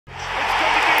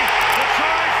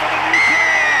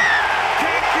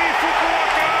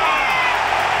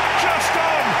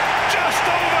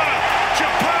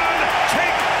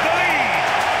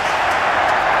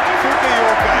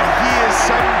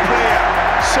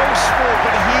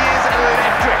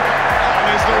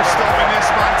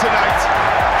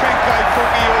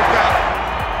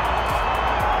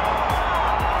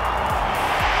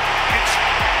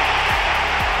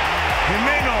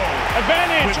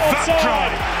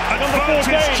inside. Number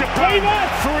 14. Japan.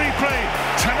 Free play.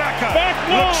 Tanaka back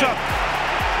looks up.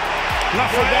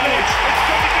 Lafayette. It's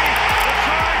going to be the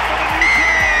try for the new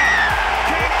player.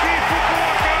 Kenki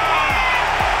Fukuoka.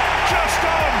 Just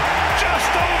on.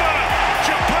 Just over.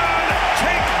 Japan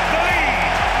take the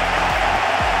lead.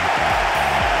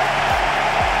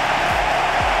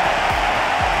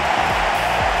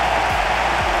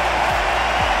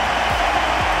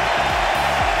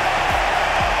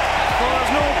 Well,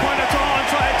 there's no point at all in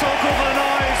trying to talk over the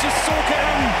noise. Just soak it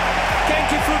in.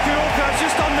 Kenki Fukuoka is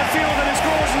just on the field and he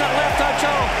scores in that left-hand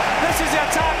channel. This is the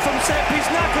attack from set piece.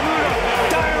 Nakamura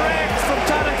direct from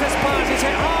Tanaka's pass. He's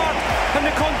hit hard in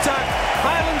the contact.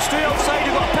 Highland straight offside.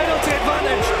 You've got a penalty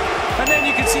advantage. And then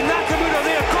you can see Nakamura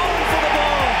there calling for the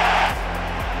ball.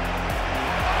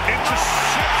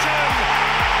 Interception.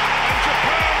 And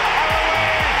Japan are away.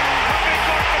 Have they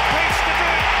got the pace to do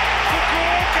it?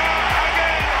 Fukuoka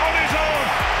again on his own.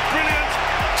 Brilliant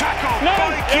tackle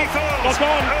by Keith Earls. Knock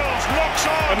on. Earls locks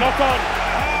on. A knock on.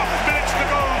 Half minutes to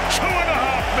go.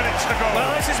 2.5 minutes to go.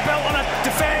 Well, this is built on a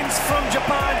defence from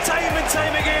Japan. Time and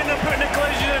time again they're putting a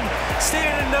collision in,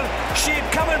 staying in the shape,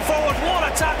 coming forward. What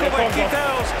a tackle by Keith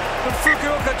Earls. And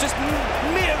Fukuoka just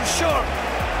meters short.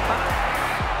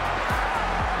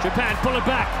 Japan pull it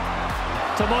back.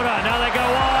 Tamura, now they go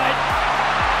wide.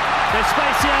 There's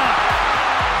space here.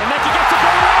 And Meki gets the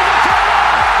ball over the corner.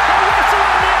 They wrestle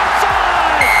on the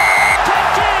outside.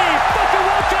 Kenki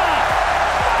Fukuoka.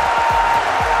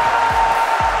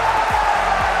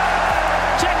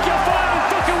 Check your phone,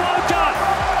 Fukuoka.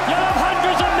 You'll have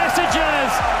hundreds of messages.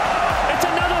 It's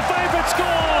another favourite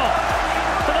score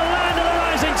for the land of the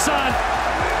rising sun.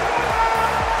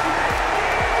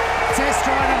 Test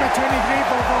try number 23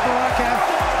 for Fukuoka.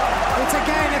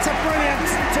 It's a brilliant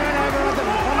turnover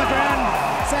on the ground.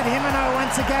 Said Himeno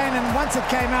once again, and once it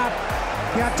came out,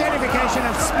 the identification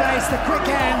of space, the quick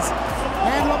hands,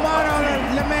 and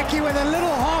Lemeki with a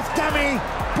little half dummy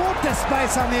brought the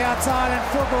space on the outside, and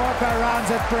Fukuoka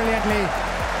rounds it brilliantly.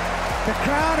 The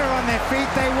crowd are on their feet.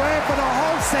 They were for the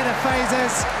whole set of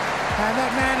phases, and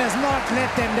that man has not let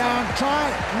them down.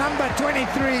 Try number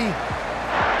 23.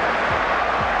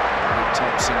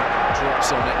 Thompson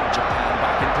drops on it and Japan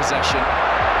back in possession,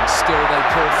 and still they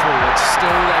pull forward,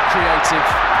 still they're creative,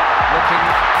 looking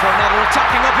for another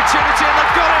attacking opportunity, and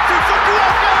they've got it through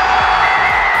Fukuoka!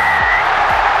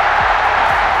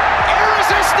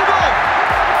 Irresistible!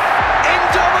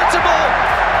 Indomitable!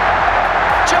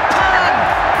 Japan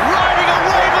riding a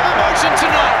wave of emotion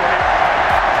tonight!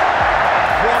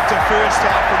 What a first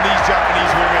half from these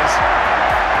Japanese wingers.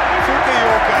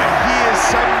 Fukuoka, he is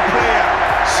some player.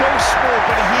 So small,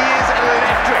 but he is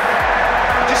electric.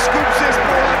 He just scoops this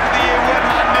ball out of the air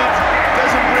one-handed,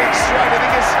 doesn't break stride. I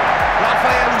think it's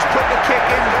Raphael who's put the kick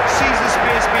in, sees the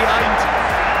space behind.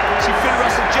 See Phil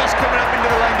Russell just coming up into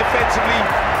the line defensively,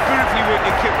 beautifully worked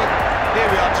the kick, but there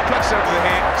we are, just plucks out of the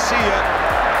head, see ya,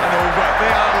 and over. They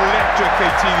are electric,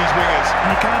 KT, these wingers.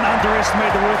 And you can't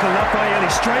underestimate the work of Raphael. He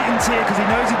straightens here because he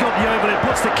knows he got the overlap,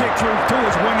 puts the kick through to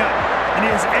his winger, and he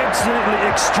has absolutely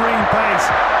extreme pace.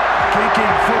 Kenki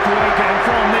Fukuoka, and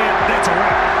from there, that's a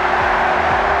wrap.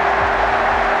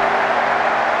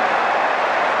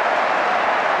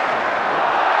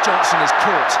 Johnson is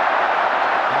caught.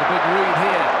 And the big read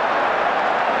here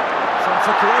from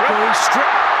Fukuoka, who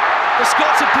stripped the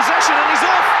Scots in possession, and he's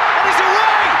off, and he's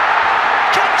away!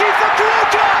 Kenki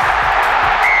Fukuoka!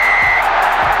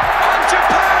 And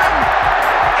Japan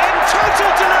in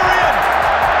total delirium!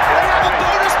 They have a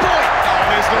bonus point! Oh,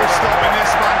 there's no stopping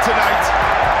this man tonight.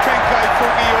 Kenki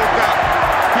Fukuoka,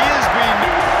 he has been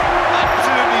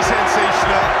absolutely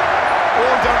sensational,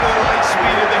 all down to the light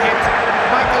speed of the hit.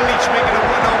 Michael Leach making a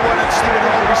one-on-one at Stuart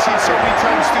Hall. We've seen so many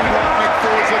times Stuart Hall make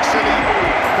forwards look silly,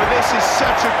 but this is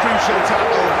such a crucial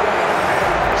tackle.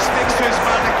 Sticks to his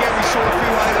man again. We saw a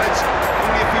few highlights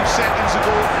only a few seconds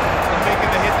ago, and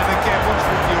making the hit, and again once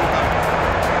Fukuoka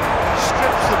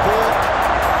strips the ball.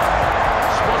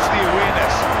 Just watch the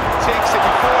awareness, takes it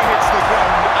before it hits the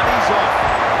ground, and he's off.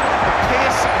 The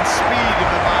pace and speed of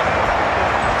the man,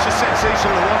 it's just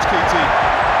sensational to watch, KT.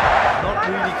 Not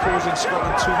really causing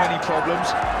Scotland too many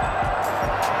problems.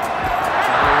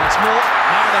 Once more,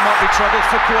 now there might be trouble.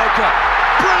 Fukuoka,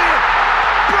 brilliant,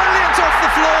 brilliant off the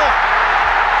floor,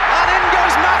 and in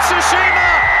goes Matsushima.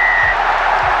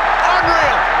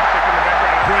 Unreal.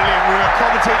 Brilliant. We were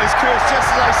commentators' curse, just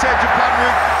as I said. Japan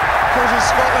were causing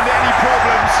Scotland any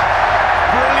problems.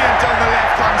 Brilliant down the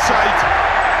left-hand side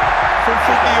from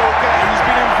Fukuoka. He's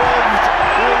been involved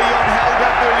early on, held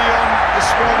up early on, the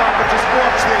small man, but just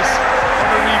watch this on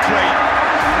the replay.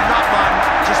 And that man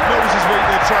just knows his way to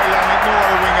the try line like no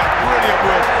other winger. Brilliant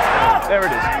work. There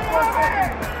it is.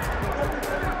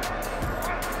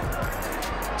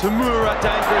 Tamura,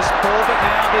 dangerous ball, but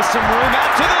now there's some room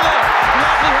out to the left.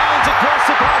 Lovely hands across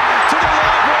the park, to the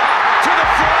line right, to the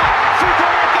front.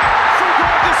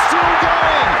 Fukuoka still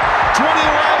going.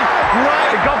 20 away, great.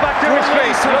 He got back to his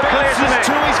feet. Look clear to me.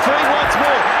 To his feet once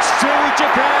more. Still with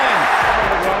Japan.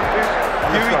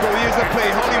 Here we go, here's the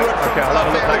play. Hollywood from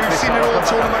Lafayette, we've seen it all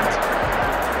tournament.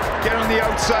 Get on the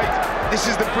outside. This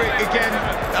is the break again.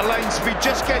 A line speed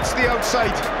just gets to the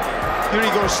outside. Here he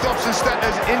goes, stops and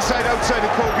stutters inside outside of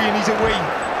Kobe, and he's away.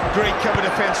 Great cover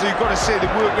defence. So you've got to say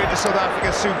the work rate of South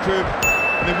Africa is superb.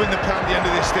 And they win the pound at the end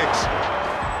of their sticks.